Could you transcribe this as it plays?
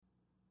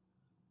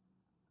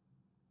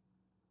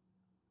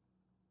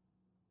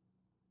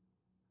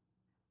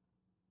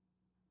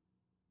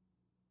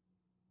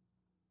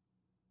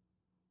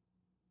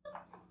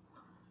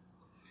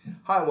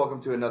Hi, and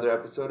welcome to another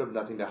episode of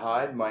Nothing to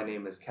Hide. My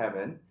name is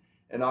Kevin,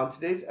 and on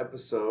today's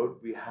episode,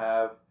 we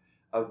have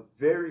a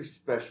very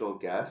special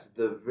guest,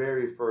 the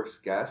very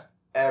first guest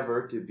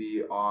ever to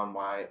be on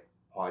my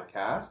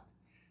podcast,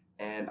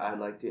 and I'd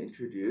like to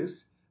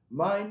introduce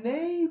my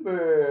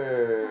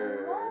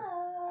neighbor.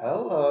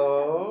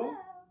 Hello.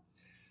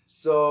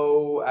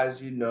 So, as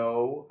you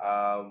know,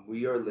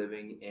 we are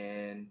living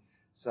in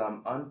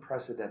some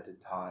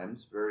unprecedented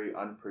times, very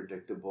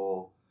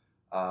unpredictable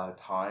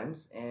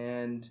times,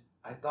 and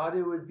I thought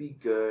it would be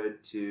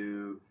good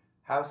to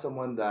have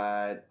someone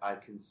that I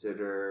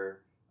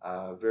consider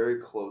very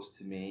close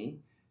to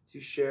me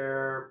to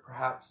share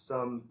perhaps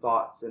some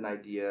thoughts and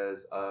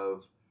ideas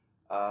of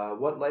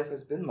what life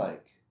has been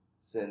like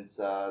since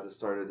the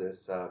start of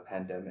this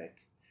pandemic.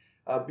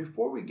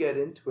 Before we get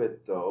into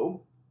it,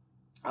 though,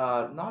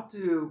 not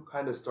to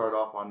kind of start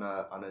off on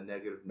a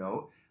negative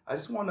note, I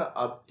just want to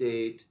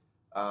update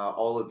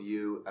all of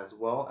you as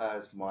well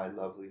as my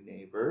lovely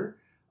neighbor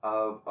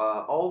of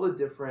all the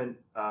different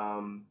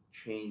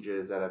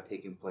changes that have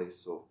taken place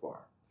so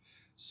far.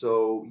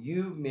 So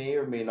you may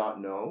or may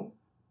not know,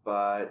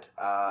 but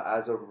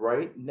as of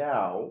right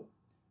now,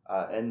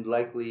 and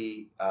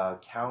likely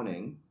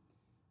counting,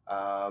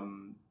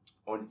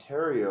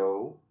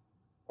 Ontario,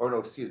 or no,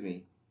 excuse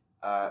me,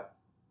 uh,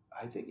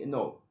 I think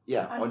no,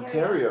 yeah,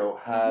 Ontario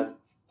has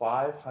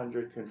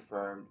 500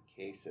 confirmed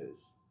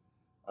cases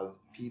of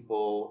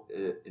people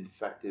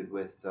infected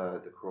with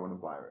the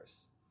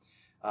coronavirus.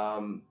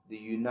 The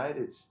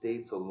United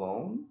States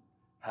alone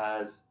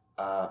has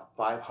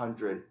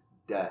 500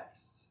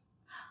 deaths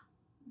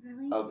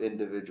Really? of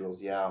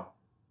individuals, yeah,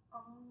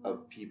 Oh,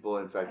 of people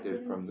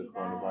infected from the see that.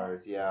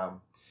 coronavirus, yeah.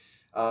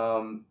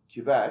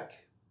 Quebec,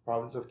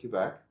 province of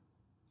Quebec,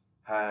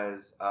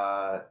 has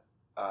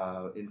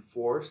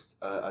enforced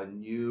a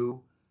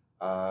new,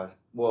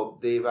 well,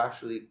 they've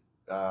actually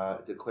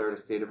declared a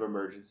state of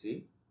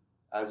emergency,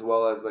 as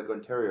well as like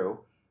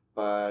Ontario,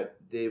 but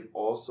they've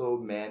also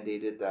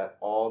mandated that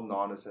all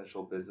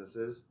non-essential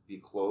businesses be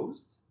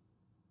closed.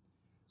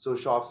 So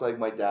shops like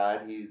my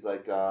dad, he's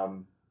like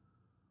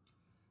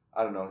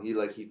I don't know,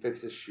 he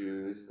fixes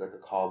shoes, he's like a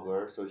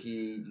cobbler, so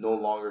he no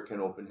longer can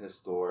open his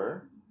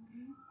store.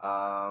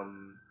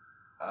 Um,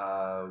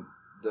 uh,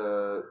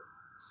 the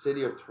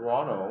city of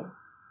Toronto,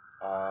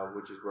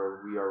 which is where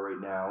we are right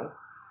now,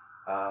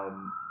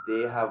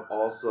 they have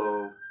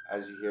also,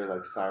 as you hear,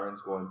 like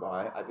sirens going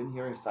by. I've been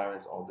hearing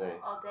sirens all day.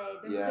 All day.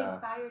 There's a big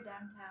fire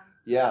downtown.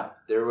 Yeah,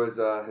 there was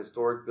a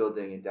historic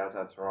building in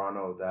downtown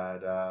Toronto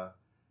that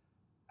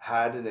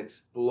had an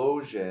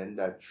explosion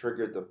that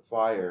triggered the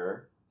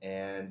fire,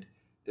 and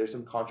there's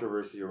some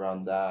controversy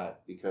around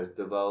that because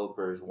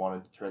developers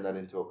wanted to turn that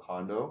into a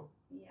condo.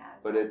 Yeah,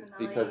 but definitely. it's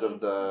because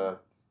of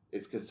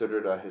it's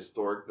considered a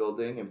historic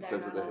building, and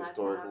because of the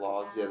historic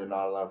laws, yeah, they're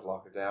not allowed to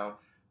lock it down.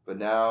 But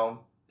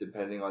now,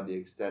 depending on the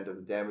extent of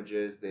the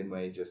damages, they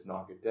may just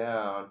knock it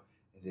down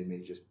and they may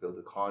just build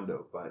a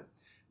condo. But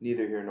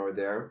neither here nor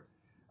there.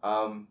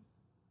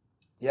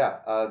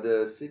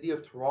 The city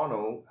of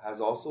Toronto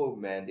has also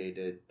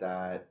mandated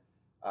that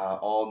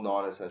all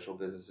non-essential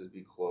businesses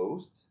be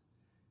closed.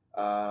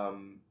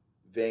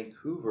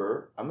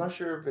 Vancouver, I'm not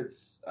sure if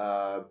it's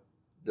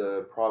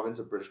the province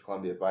of British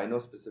Columbia, but I know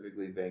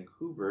specifically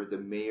Vancouver, the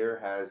mayor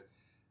has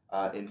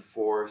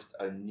enforced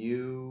a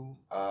new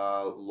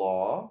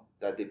law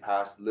that they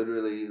passed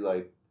literally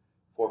like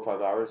 4 or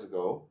 5 hours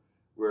ago,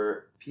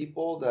 where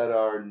people that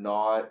are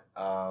not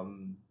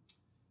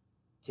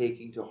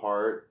taking to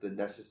heart the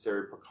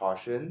necessary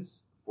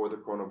precautions for the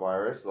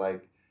coronavirus,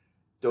 like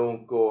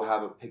don't go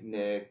have a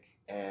picnic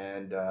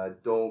and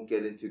don't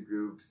get into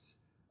groups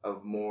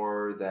of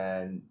more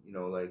than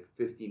like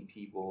 15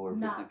 people or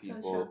 50 Not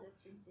people. Social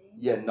distancing.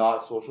 Yeah,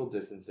 not social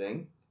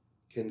distancing,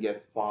 can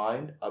get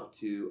fined up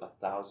to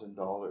 $1,000.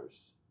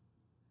 That's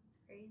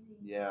crazy.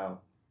 Yeah,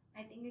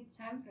 I think it's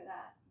time for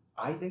that.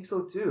 I think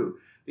so too,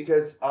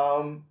 because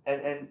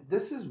and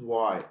this is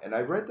why. And I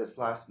read this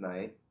last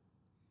night,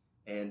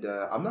 and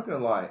I'm not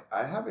gonna lie,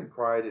 I haven't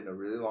cried in a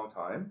really long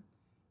time,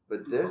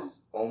 but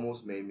this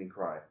almost made me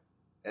cry,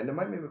 and it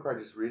might make me cry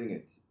just reading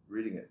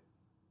it.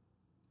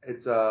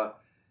 It's a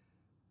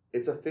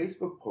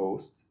Facebook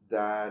post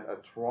that a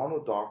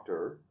Toronto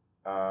doctor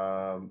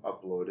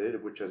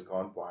uploaded, which has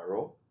gone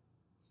viral,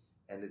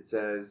 and it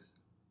says,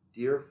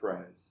 "Dear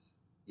friends,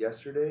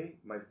 yesterday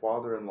my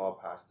father-in-law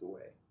passed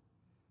away.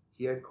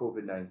 He had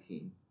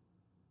COVID-19.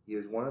 He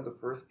is one of the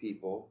first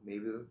people,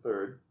 maybe the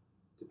third,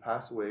 to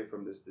pass away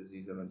from this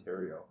disease in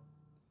Ontario.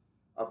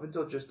 Up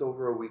until just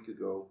over a week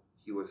ago,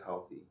 he was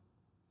healthy.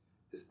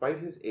 Despite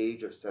his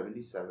age of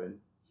 77,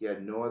 he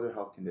had no other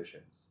health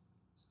conditions.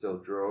 Still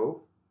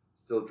drove,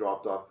 still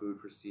dropped off food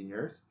for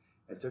seniors,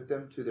 and took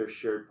them to their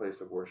shared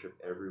place of worship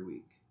every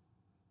week.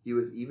 He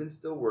was even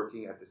still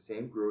working at the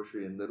same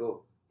grocery in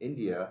Little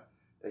India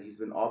that he's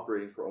been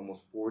operating for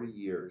almost 40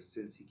 years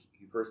since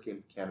he first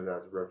came to Canada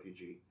as a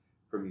refugee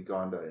from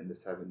Uganda in the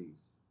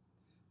 70s.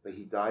 But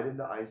he died in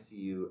the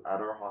ICU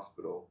at our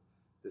hospital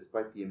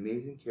despite the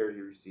amazing care he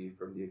received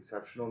from the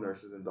exceptional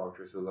nurses and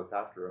doctors who looked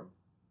after him.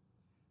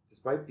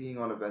 Despite being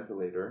on a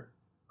ventilator,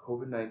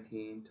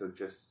 COVID-19 took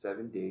just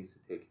 7 days to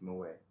take him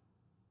away.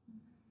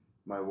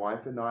 My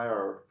wife and I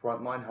are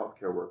frontline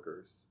healthcare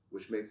workers,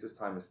 which makes this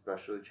time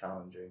especially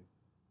challenging.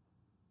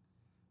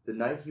 The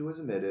night he was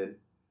admitted,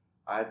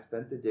 I had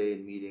spent the day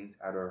in meetings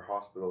at our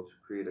hospital to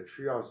create a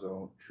triage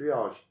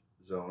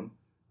zone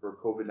for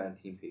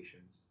COVID-19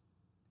 patients.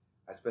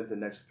 I spent the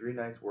next 3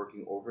 nights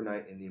working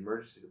overnight in the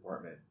emergency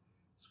department,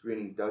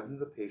 screening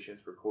dozens of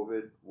patients for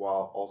COVID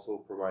while also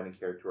providing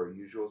care to our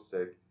usual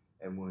sick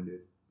and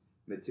wounded,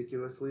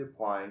 meticulously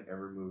applying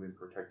and removing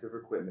protective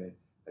equipment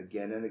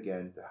again and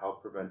again to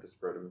help prevent the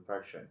spread of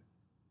infection.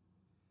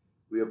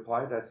 We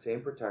applied that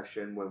same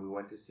protection when we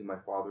went to see my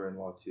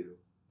father-in-law too.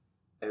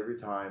 Every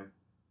time,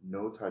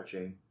 no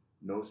touching,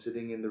 no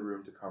sitting in the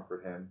room to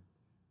comfort him,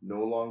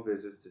 no long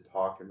visits to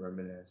talk and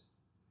reminisce.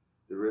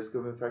 The risk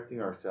of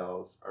infecting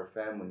ourselves, our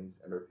families,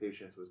 and our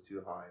patients was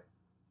too high.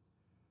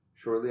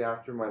 Shortly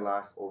after my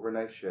last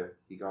overnight shift,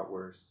 he got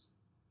worse.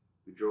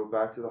 We drove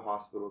back to the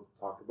hospital to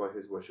talk about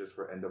his wishes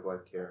for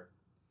end-of-life care,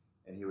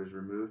 and he was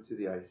moved to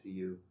the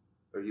ICU.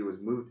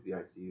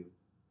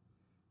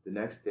 The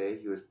next day,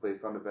 he was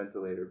placed on a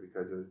ventilator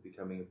because it was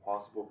becoming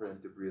impossible for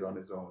him to breathe on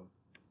his own.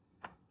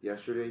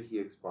 Yesterday, he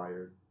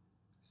expired.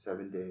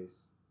 7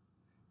 days.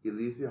 He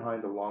leaves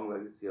behind a long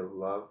legacy of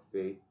love,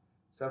 faith,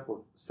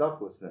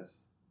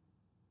 selflessness.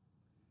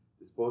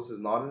 This post is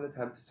not an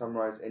attempt to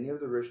summarize any of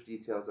the rich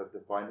details that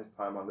define his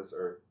time on this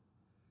earth,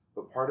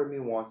 but part of me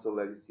wants the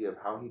legacy of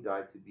how he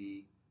died to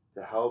be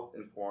to help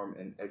inform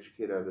and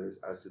educate others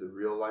as to the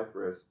real-life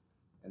risk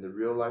and the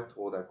real-life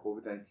toll that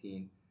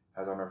COVID-19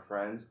 has on our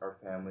friends, our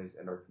families,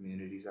 and our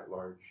communities at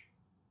large.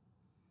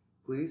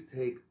 Please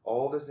take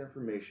all this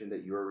information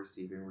that you are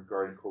receiving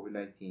regarding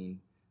COVID-19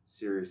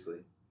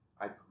 seriously.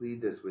 I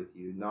plead this with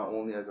you, not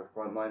only as a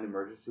frontline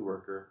emergency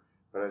worker,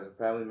 but as a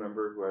family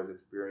member who has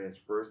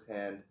experienced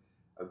firsthand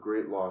a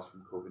great loss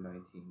from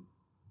COVID-19.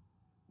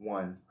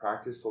 1.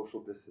 Practice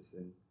social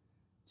distancing.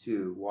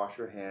 2. Wash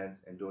your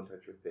hands and don't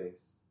touch your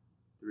face.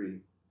 3.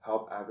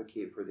 Help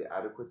advocate for the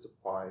adequate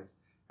supplies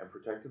and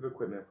protective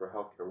equipment for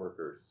healthcare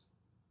workers.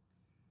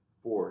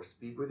 4.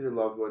 Speak with your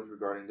loved ones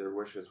regarding their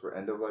wishes for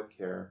end-of-life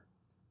care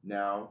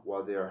now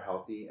while they are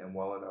healthy and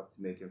well enough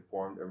to make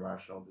informed and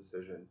rational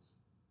decisions.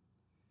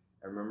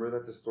 And remember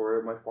that the story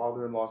of my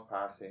father-in-law's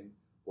passing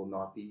will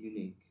not be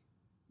unique.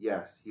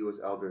 Yes, he was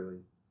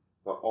elderly,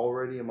 but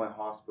already in my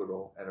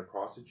hospital and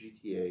across the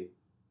GTA,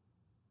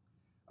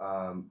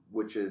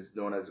 which is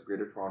known as the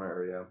Greater Toronto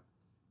Area,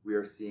 we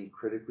are seeing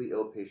critically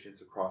ill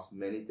patients across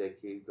many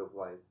decades of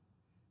life,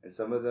 and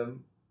some of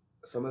them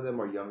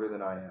are younger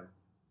than I am.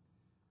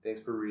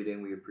 Thanks for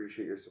reading. We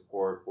appreciate your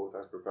support, both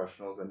as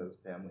professionals and as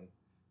a family.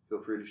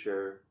 Feel free to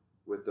share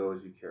with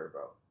those you care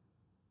about.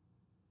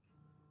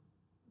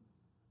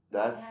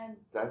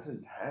 That's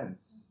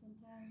intense.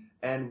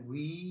 And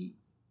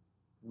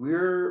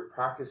we're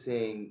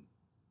practicing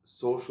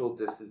social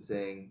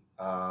distancing,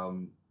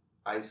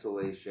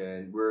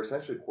 isolation. We're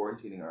essentially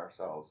quarantining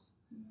ourselves.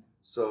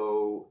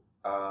 So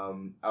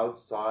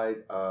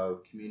outside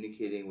of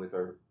communicating with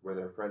our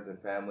friends and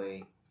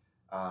family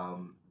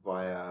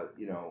via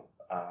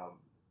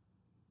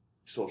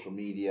social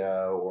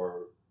media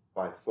or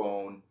by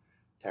phone,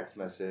 text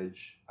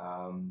message.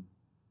 I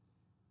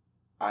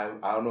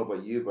don't know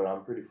about you, but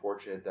I'm pretty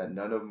fortunate that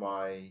none of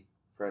my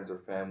friends or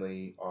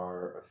family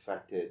are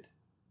affected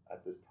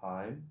at this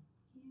time.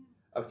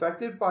 Yeah.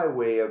 Affected by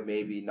way of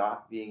maybe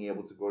not being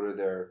able to go to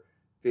their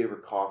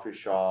favorite coffee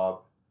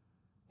shop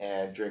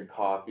and drink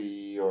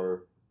coffee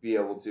or be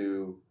able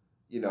to,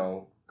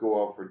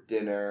 go out for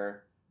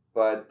dinner.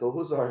 But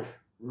those are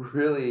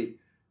really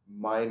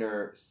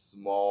minor,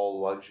 small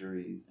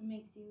luxuries. It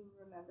makes you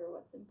remember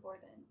what's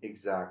important.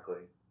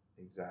 Exactly.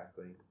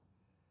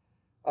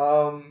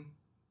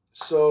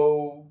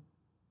 So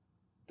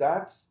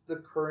that's the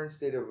current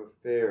state of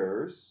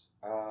affairs.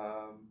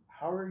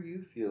 How are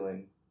you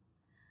feeling?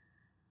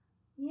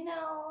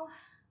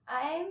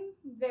 I'm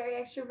very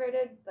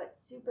extroverted, but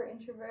super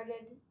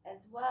introverted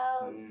as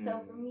well.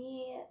 So for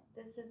me,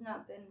 this has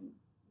not been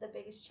the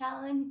biggest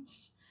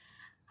challenge.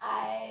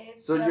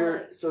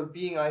 So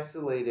being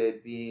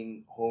isolated,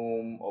 being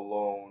home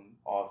alone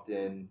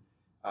often,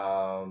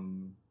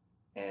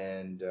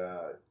 and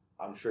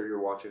I'm sure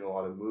you're watching a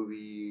lot of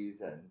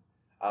movies,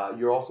 and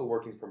you're also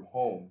working from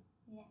home.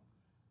 Yes.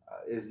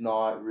 Is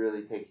not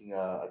really taking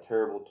a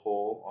terrible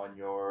toll on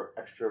your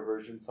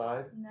extroversion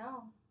side?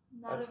 No,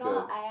 not at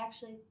all. I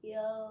actually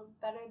feel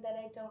better that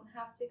I don't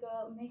have to go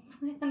out and make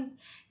plans.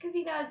 Because,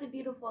 it's a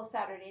beautiful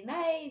Saturday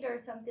night or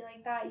something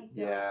like that. You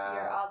feel like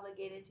you're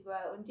obligated to go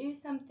out and do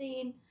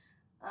something.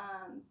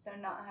 So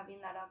not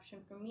having that option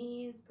for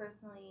me is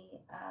personally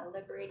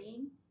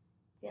liberating.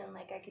 Feeling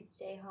like I could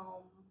stay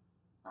home.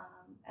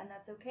 And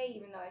that's okay,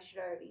 even though I should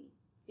already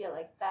feel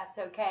like that's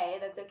okay.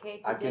 That's okay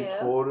to do. I can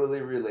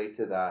totally relate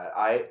to that.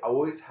 I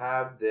always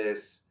have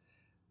this,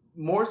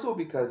 more so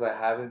because I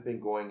haven't been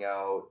going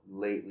out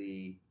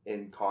lately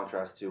in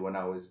contrast to when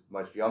I was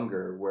much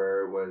younger,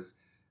 where it was,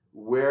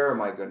 where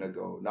am I going to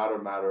go? Not a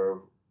matter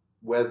of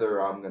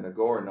whether I'm going to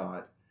go or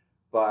not,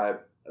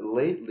 But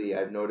lately,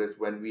 I've noticed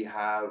when we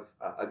have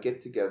a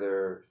get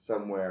together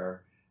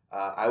somewhere,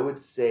 I would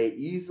say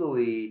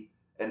easily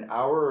an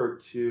hour or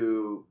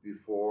two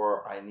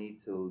before I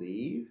need to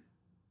leave.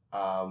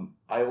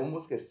 I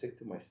almost get sick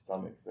to my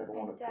stomach because I don't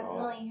want to go. I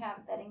definitely have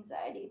that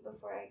anxiety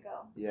before I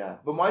go. Yeah,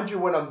 but mind you,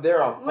 when I'm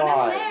there, I'm fine. When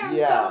I'm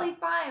there, I'm totally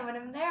fine. When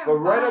I'm there, I'm fine.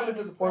 But right up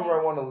until the point where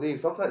I want to leave,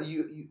 sometimes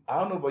you, I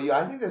don't know about you.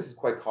 I think this is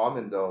quite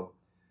common though,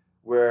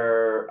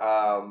 where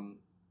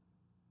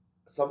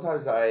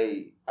sometimes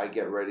I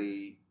get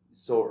ready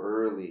so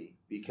early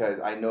because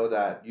I know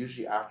that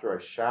usually after I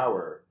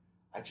shower,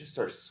 I just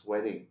start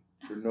sweating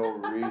for no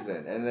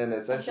reason, and then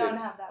essentially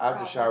I have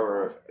to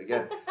shower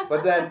again.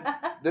 But then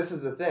this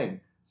is the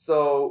thing.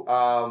 So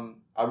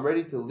I'm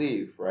ready to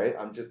leave, right?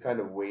 I'm just kind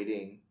of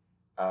waiting,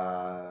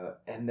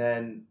 and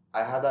then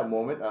I have that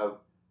moment of,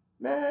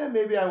 man,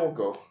 maybe I won't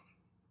go.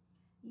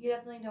 You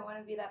definitely don't want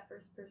to be that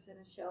first person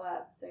to show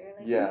up, so you're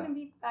like, I'm going to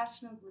be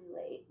fashionably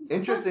late.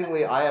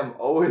 Interestingly, I am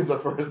always the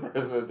first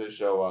person to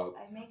show up.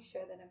 I make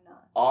sure that I'm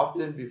not.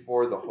 Often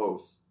before the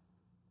host.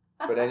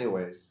 But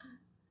anyways.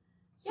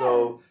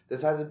 So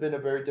this hasn't been a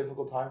very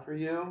difficult time for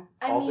you,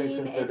 all things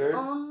considered? It's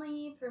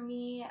only, for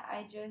me,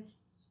 I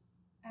just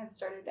have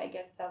started, I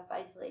guess,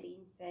 self-isolating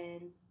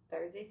since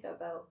Thursday, so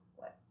about,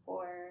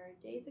 4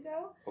 days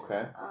ago?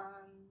 Okay.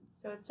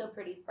 So it's still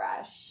pretty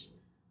fresh.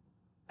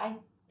 I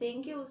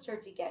think it will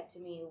start to get to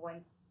me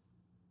once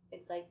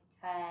it's like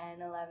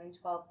 10, 11,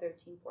 12,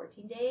 13,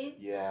 14 days.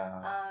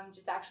 Yeah.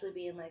 Just actually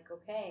being like,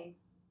 okay,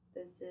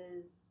 this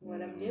is what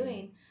I'm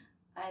doing.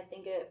 I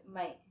think it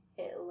might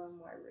hit a little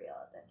more real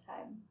at that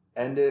time.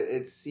 And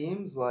it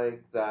seems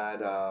like that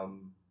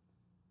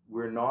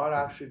we're not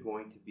actually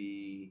going to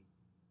be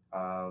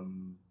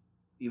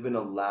even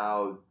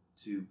allowed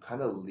to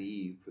kind of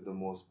leave for the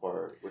most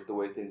part with the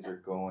way things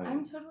are going.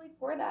 I'm totally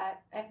for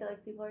that. I feel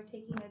like people are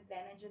taking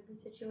advantage of the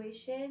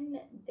situation.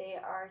 They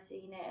are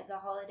seeing it as a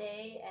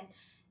holiday, and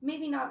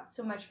maybe not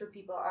so much for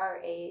people our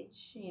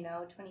age,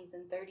 20s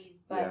and 30s,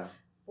 but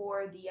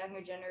for the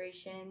younger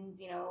generations,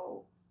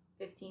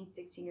 15,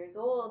 16 years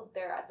old,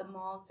 they're at the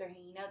malls, they're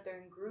hanging out,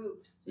 they're in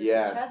groups with each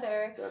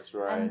other. That's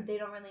right. And they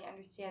don't really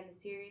understand the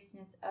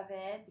seriousness of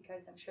it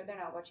because I'm sure they're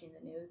not watching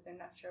the news. They're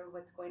not sure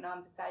what's going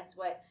on besides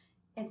what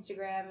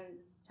Instagram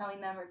is telling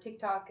them or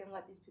TikTok and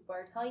what these people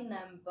are telling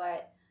them.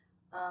 But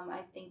I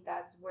think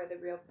that's where the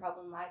real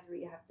problem lies, where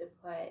you have to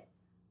put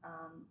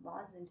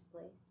laws into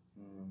place.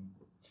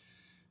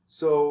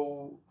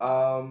 So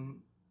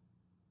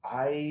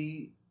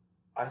I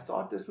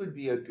thought this would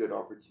be a good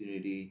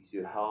opportunity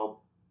to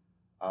help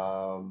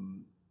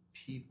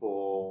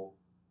people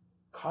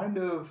kind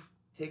of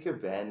take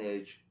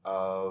advantage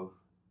of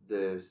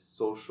this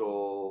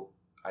social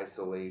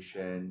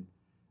isolation,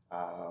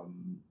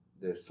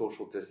 the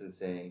social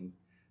distancing,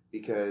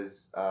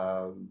 because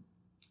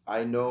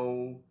I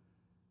know,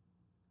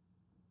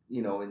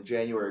 in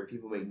January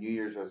people make New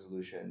Year's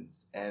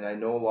resolutions, and I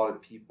know a lot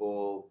of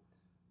people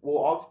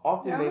will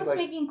often They're make almost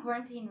making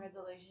quarantine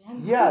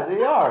resolutions. Yeah,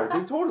 they are.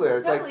 They totally are.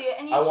 It's totally.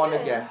 I want to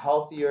get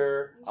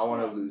healthier. I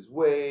want to lose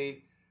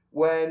weight.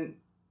 When,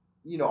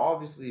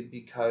 obviously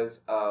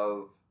because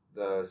of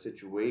the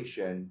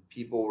situation,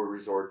 people will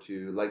resort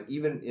to, like,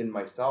 even in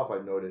myself,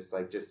 I've noticed,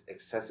 like, just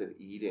excessive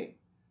eating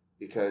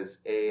because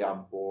A,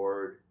 I'm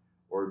bored,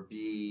 or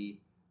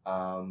B,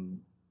 I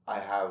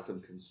have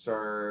some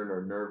concern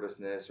or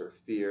nervousness or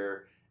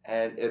fear,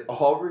 and it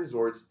all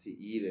resorts to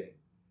eating.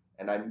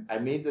 And I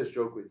made this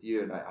joke with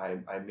you, and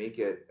I make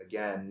it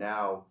again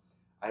now.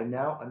 I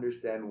now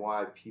understand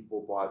why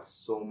people bought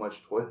so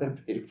much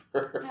toilet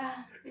paper,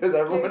 because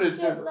everyone's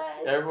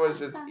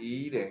just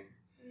eating.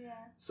 Yeah.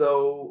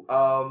 So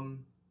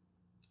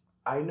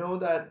I know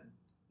that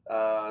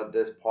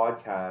this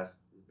podcast,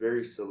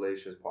 very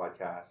salacious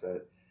podcast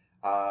that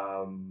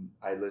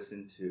I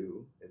listen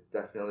to, it's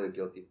definitely a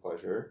guilty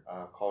pleasure.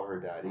 Call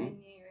Her Daddy. I knew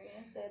you were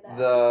gonna say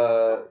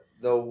that.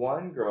 The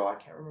one girl, I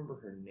can't remember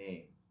her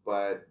name,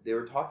 but they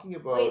were talking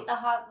about... Wait, the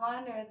hot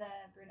blonde or the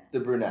brunette? The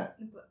brunette.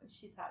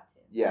 She's hot too.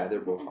 Yeah,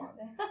 they're both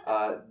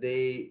hot.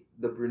 The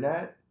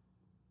brunette,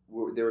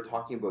 they were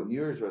talking about New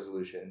Year's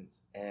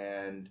resolutions,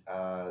 and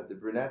the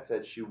brunette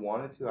said she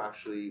wanted to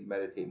actually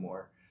meditate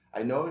more.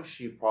 I know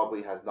she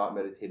probably has not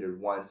meditated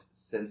once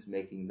since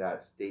making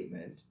that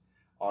statement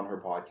on her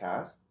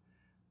podcast,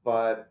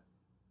 but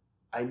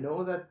I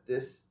know that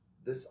this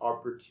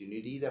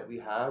opportunity that we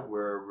have,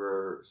 where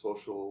we're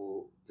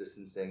social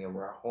distancing and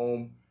we're at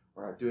home,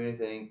 we're not doing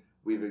anything,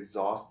 we've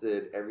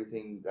exhausted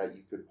everything that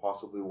you could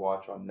possibly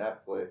watch on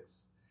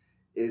Netflix,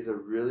 is a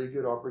really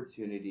good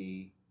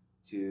opportunity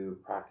to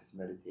practice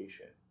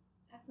meditation.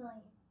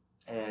 Definitely.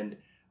 And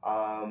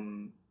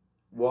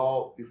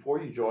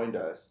before you joined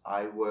us,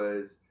 I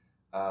was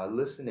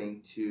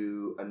listening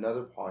to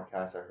another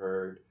podcast I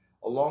heard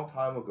a long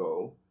time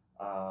ago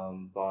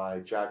by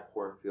Jack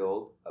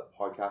Kornfield. A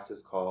podcast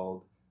is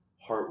called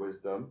Heart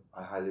Wisdom.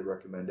 I highly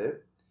recommend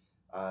it.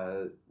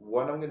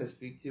 One I'm going to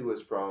speak to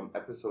is from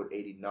episode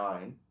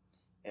 89,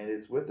 and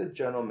it's with a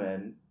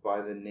gentleman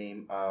by the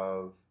name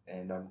of,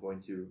 and I'm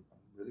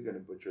really going to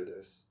butcher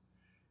this,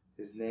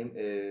 His name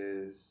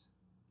is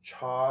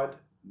Chod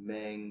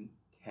Meng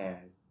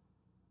Tan.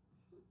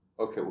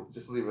 Okay, we'll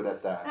just leave it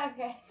at that.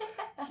 Okay.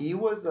 He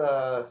was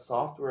a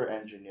software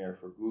engineer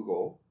for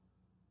Google,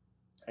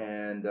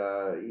 and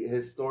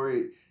his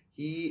story,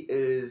 he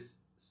is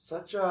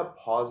such a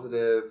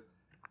positive,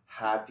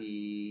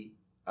 happy,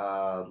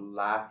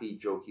 laughy,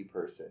 jokey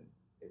person,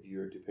 if you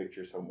were to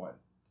picture someone.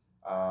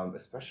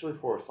 Especially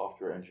for a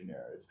software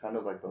engineer. It's kind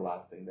of like the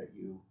last thing that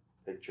you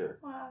picture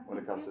when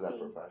it comes to that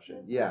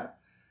profession. Yeah.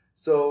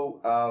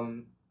 So,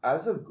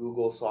 as a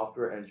Google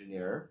software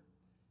engineer,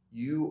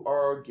 you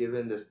are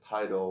given this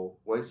title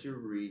once you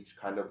reach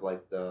kind of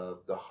like the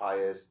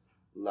highest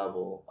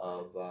level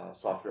of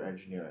software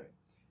engineering,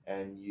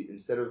 and you,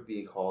 instead of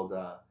being called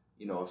a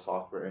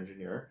software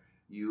engineer,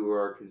 you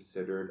are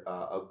considered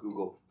a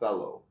Google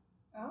fellow.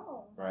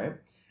 Oh. Right,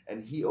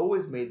 and he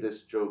always made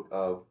this joke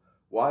of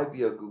why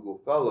be a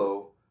Google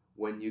fellow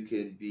when you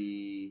can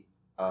be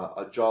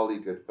a jolly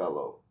good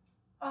fellow.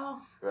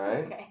 Oh.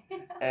 Right. Okay.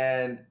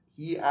 And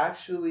he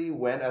actually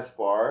went as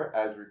far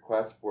as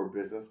request for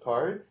business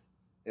cards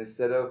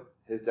instead of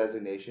his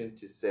designation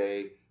to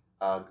say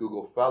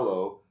Google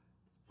Fellow,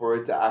 for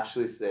it to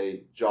actually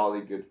say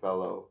Jolly Good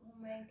Fellow.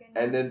 Oh my goodness.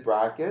 And in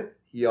brackets,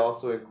 he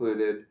also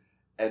included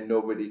 "and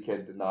nobody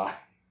can deny."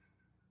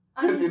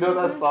 Because you know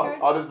that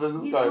song on his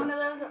business he's card. He's one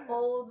of those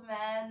old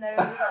men that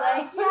are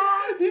just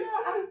like, yeah,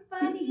 I'm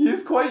funny.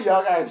 He's quite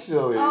young,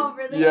 actually. Oh,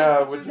 really?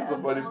 Yeah, which is the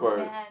funny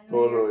part.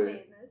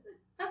 Totally.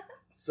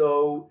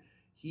 So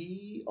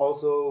he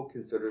also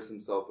considers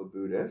himself a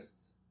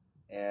Buddhist,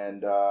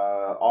 and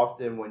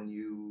often when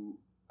you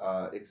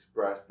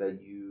express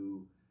that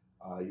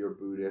you're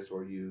Buddhist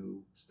or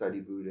you study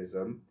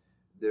Buddhism,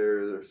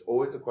 there's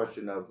always a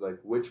question of like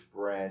which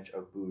branch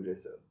of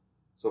Buddhism.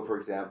 So, for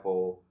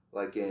example,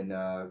 like in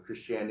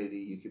Christianity,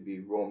 you could be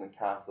Roman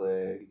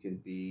Catholic, you can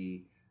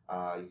be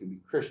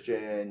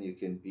Christian, you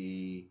can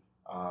be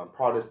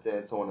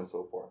Protestant, so on and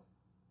so forth.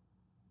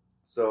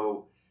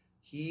 So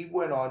he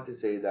went on to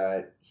say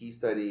that he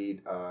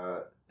studied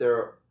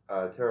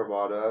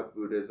Theravada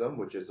Buddhism,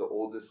 which is the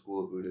oldest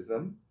school of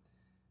Buddhism,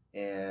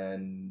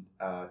 and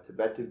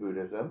Tibetan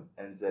Buddhism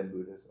and Zen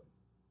Buddhism.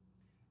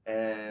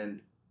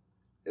 And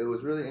it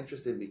was really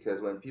interesting because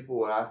when people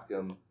would ask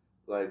him,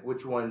 like,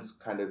 which ones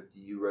kind of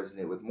do you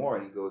resonate with more?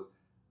 And he goes,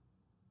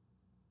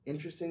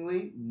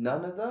 interestingly,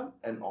 none of them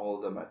and all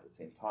of them at the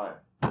same time.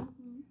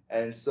 Mm-hmm.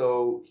 And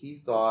so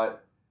he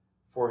thought,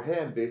 for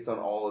him, based on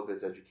all of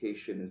his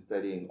education and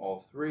studying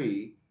all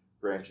three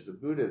branches of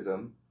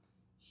Buddhism,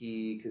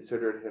 he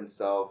considered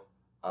himself,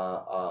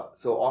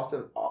 so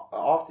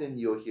often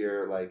you'll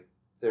hear like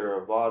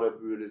Theravada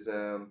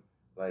Buddhism,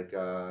 like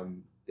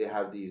they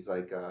have these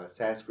like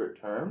Sanskrit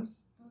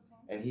terms,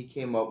 okay. And he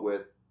came up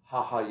with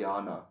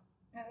Mahayana.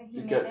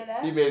 He made it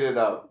up? He made it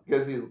up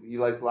because he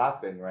likes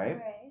laughing, right?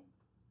 Right.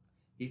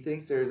 He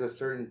thinks there's a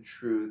certain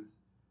truth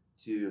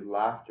to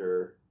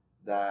laughter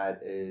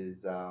that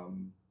is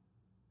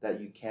that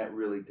you can't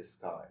really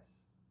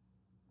disguise.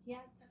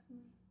 Yeah,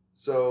 definitely.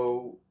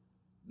 So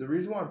the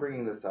reason why I'm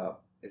bringing this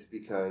up is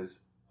because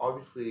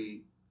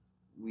obviously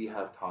we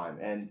have time,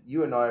 and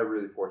you and I are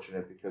really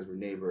fortunate because we're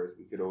neighbors.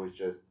 We could always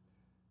just,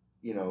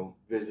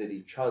 visit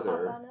each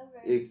other. Hop on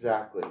over.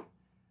 Exactly.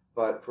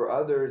 But for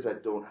others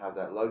that don't have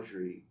that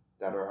luxury,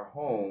 that are at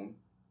home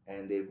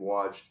and they've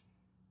watched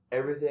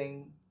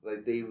everything,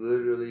 like they've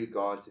literally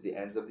gone to the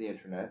ends of the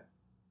internet,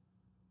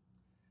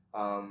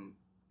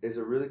 is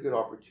a really good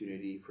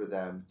opportunity for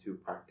them to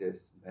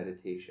practice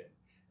meditation.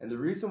 And the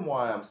reason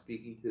why I'm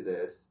speaking to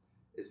this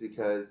is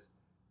because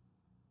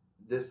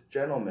this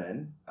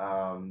gentleman,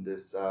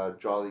 this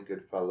jolly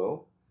good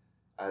fellow,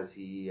 as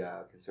he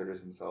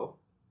considers himself,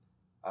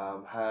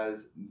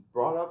 has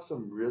brought up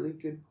some really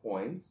good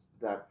points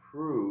that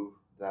prove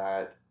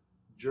that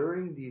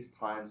during these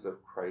times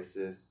of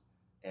crisis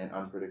and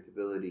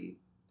unpredictability,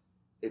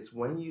 it's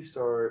when you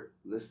start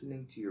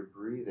listening to your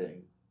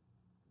breathing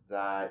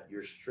that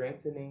you're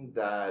strengthening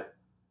that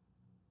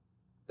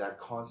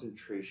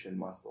concentration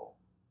muscle.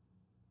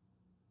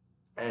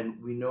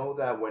 And we know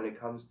that when it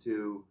comes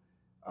to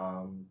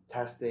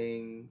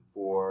testing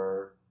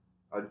for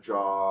a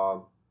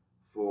job,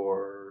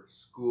 for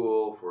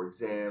school, for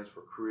exams,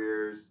 for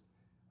careers,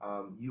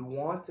 you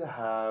want to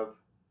have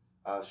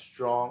a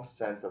strong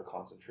sense of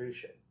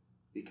concentration,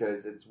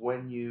 because it's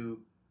when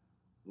you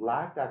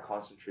lack that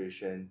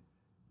concentration,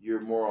 you're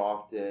more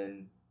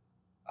often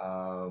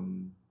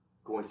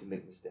going to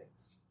make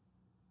mistakes.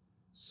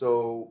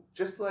 So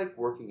just like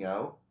working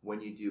out,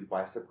 when you do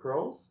bicep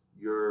curls,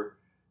 you're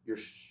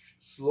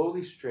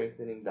slowly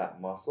strengthening that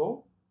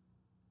muscle.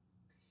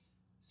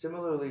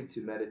 Similarly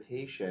to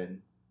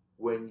meditation,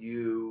 when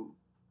you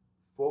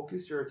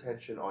focus your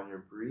attention on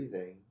your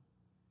breathing,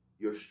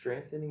 you're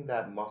strengthening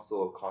that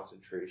muscle of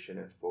concentration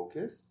and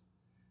focus,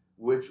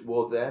 which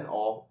will then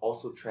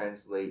also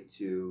translate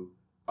to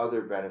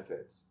other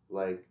benefits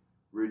like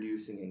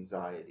reducing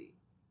anxiety,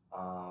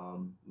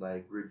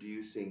 like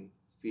reducing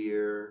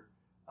fear,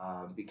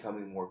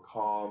 becoming more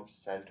calm,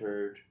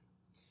 centered.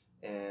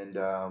 And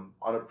on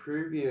a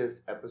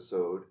previous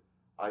episode,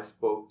 I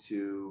spoke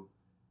to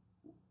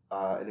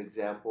an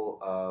example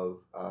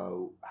of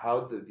how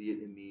the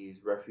Vietnamese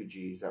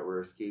refugees that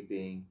were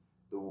escaping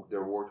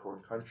their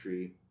war-torn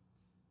country,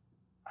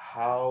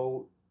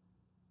 how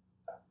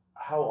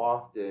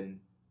often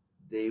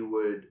they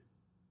would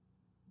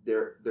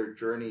their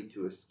journey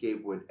to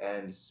escape would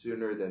end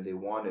sooner than they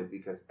wanted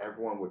because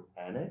everyone would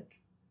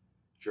panic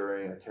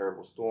during a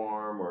terrible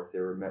storm or if they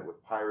were met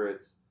with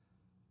pirates.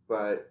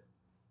 But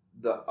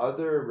the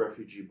other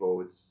refugee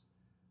boats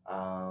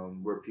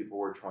where people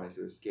were trying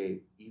to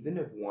escape, even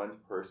if one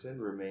person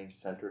remained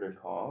centered and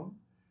calm,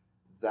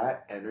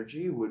 that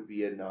energy would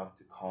be enough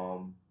to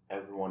calm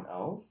everyone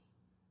else,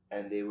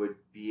 and they would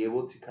be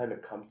able to kind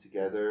of come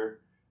together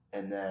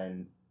and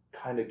then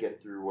kind of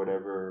get through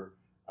whatever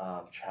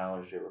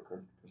challenge they were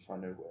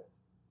confronted with.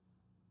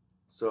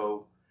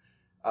 So,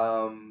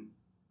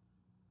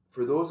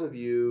 for those of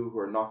you who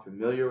are not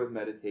familiar with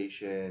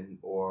meditation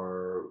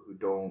or who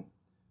don't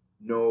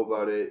know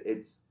about it,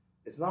 it's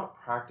not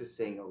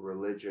practicing a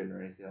religion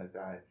or anything like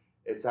that.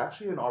 It's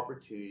actually an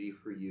opportunity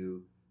for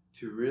you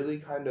to really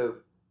kind of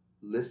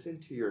listen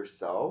to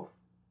yourself,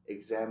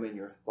 examine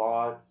your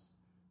thoughts,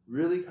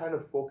 really kind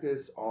of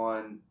focus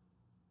on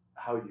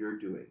how you're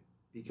doing.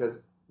 Because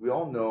we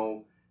all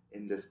know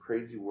in this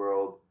crazy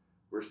world,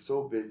 we're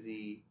so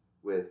busy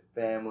with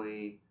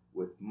family,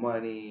 with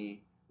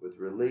money, with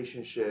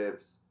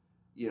relationships,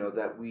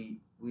 that we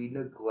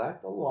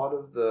neglect a lot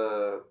of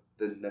the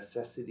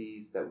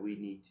necessities that we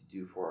need to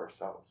do for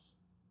ourselves.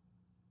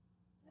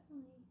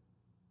 Definitely.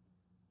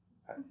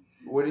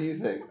 What do you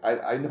think?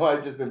 I know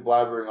I've just been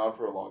blabbering on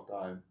for a long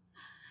time,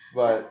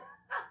 but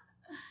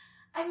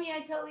I mean, I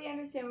totally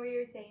understand what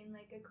you're saying.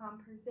 Like, a calm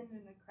person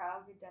in a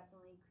crowd could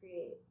definitely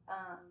create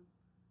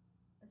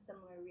a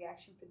similar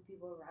reaction for the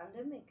people around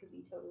him. It could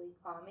be totally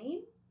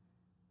calming.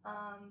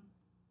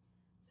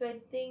 So I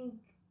think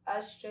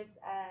us just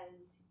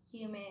as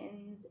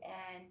humans,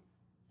 and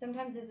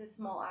sometimes it's a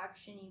small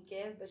action you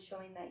give, but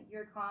showing that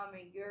you're calm or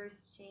you're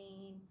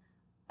staying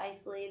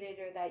isolated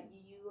or that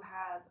you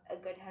have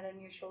a good head on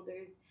your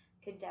shoulders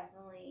could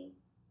definitely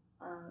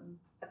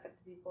affect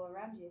the people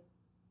around you.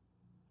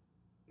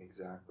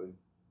 Exactly.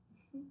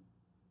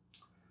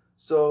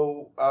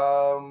 So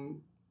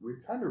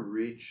we've kind of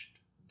reached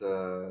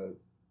the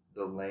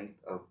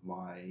length of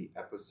my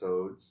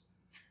episodes.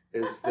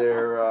 Is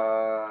there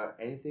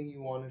anything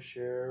you want to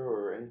share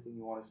or anything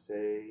you want to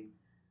say?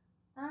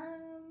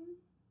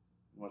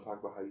 You want to talk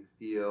about how you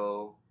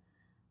feel?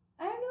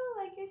 I don't know.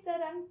 Like I said,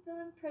 I'm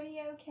feeling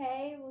pretty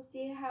okay. We'll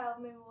see how.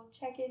 Maybe we'll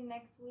check in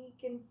next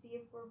week and see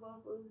if we're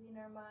both losing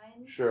our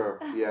minds. Sure.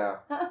 Yeah.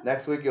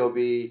 Next week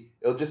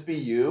it'll just be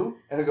you,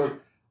 and it goes.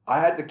 I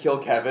had to kill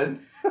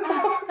Kevin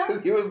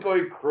because he was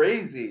going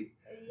crazy.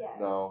 Yeah.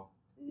 No.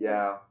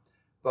 Yeah.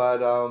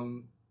 But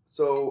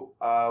so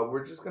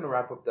we're just gonna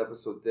wrap up the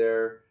episode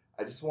there.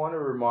 I just want to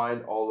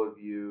remind all of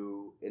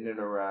you in and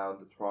around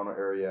the Toronto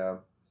area,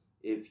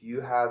 if you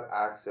have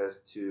access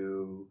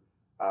to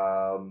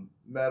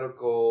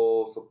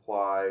medical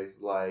supplies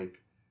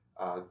like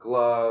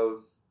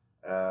gloves,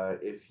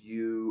 if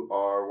you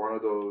are one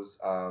of those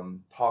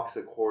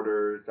toxic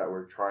hoarders that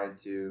were trying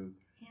to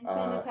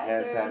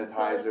hand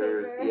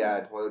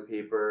sanitizers, toilet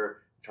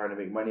paper, trying to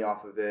make money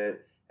off of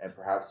it, and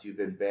perhaps you've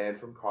been banned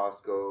from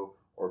Costco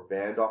or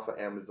banned off of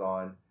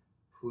Amazon,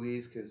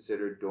 please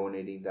consider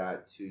donating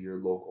that to your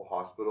local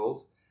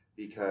hospitals,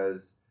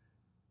 because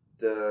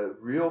the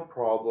real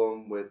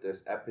problem with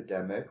this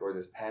epidemic or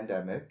this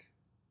pandemic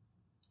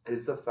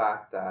is the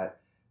fact that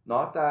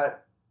not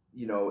that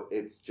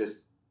it's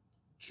just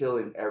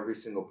killing every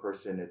single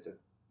person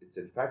it's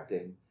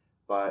infecting,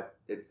 but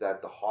it's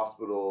that the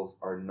hospitals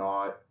are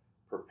not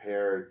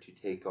prepared to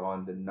take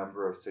on the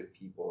number of sick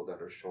people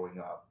that are showing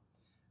up.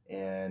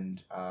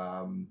 And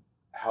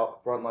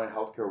frontline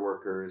healthcare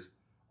workers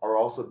are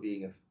also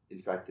being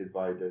infected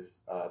by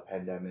this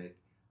pandemic.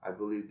 I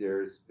believe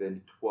there's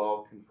been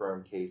 12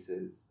 confirmed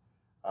cases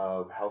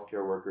of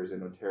healthcare workers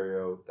in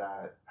Ontario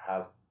that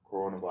have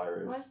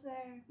coronavirus. Was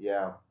there?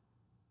 Yeah.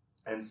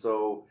 And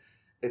so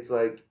it's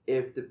like,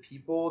 if the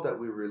people that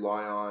we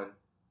rely on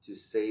to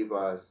save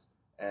us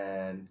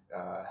and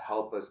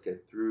help us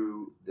get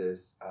through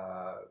this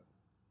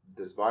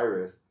this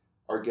virus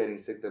are getting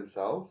sick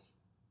themselves,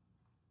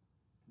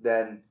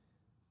 then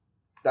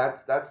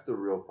that's the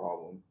real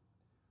problem.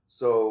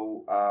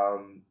 So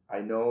I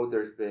know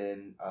there's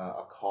been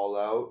a call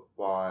out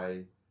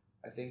by,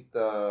 I think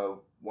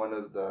one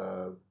of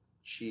the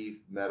chief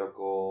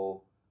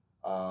medical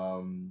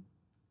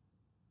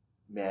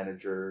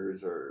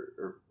managers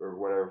or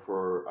whatever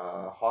for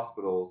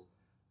hospitals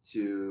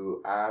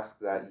to ask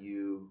that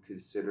you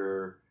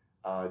consider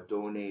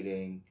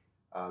donating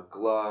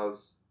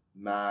gloves,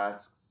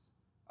 masks,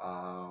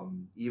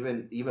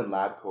 even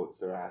lab coats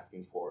they're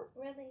asking for.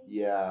 Really?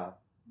 Yeah.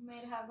 I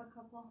might have a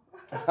couple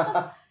in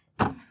my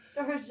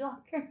storage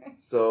locker.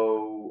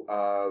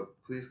 So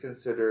please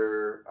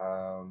consider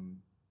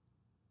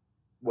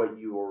what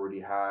you already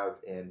have,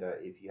 and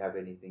if you have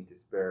anything to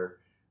spare,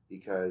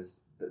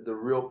 because the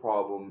real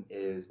problem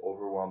is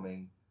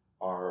overwhelming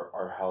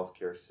our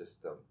healthcare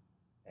system,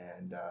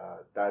 and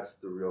that's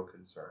the real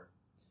concern.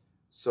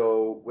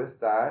 So with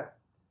that,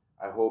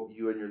 I hope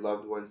you and your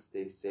loved ones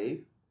stay safe.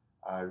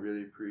 I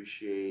really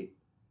appreciate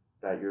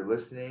that you're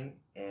listening,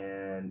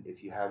 and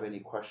if you have any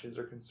questions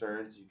or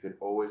concerns, you can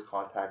always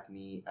contact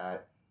me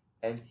at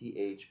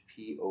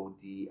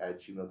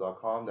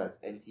nthpod@gmail.com. That's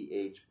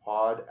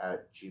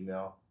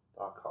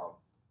nthpod@gmail.com.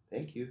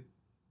 Thank you.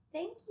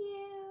 Thank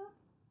you.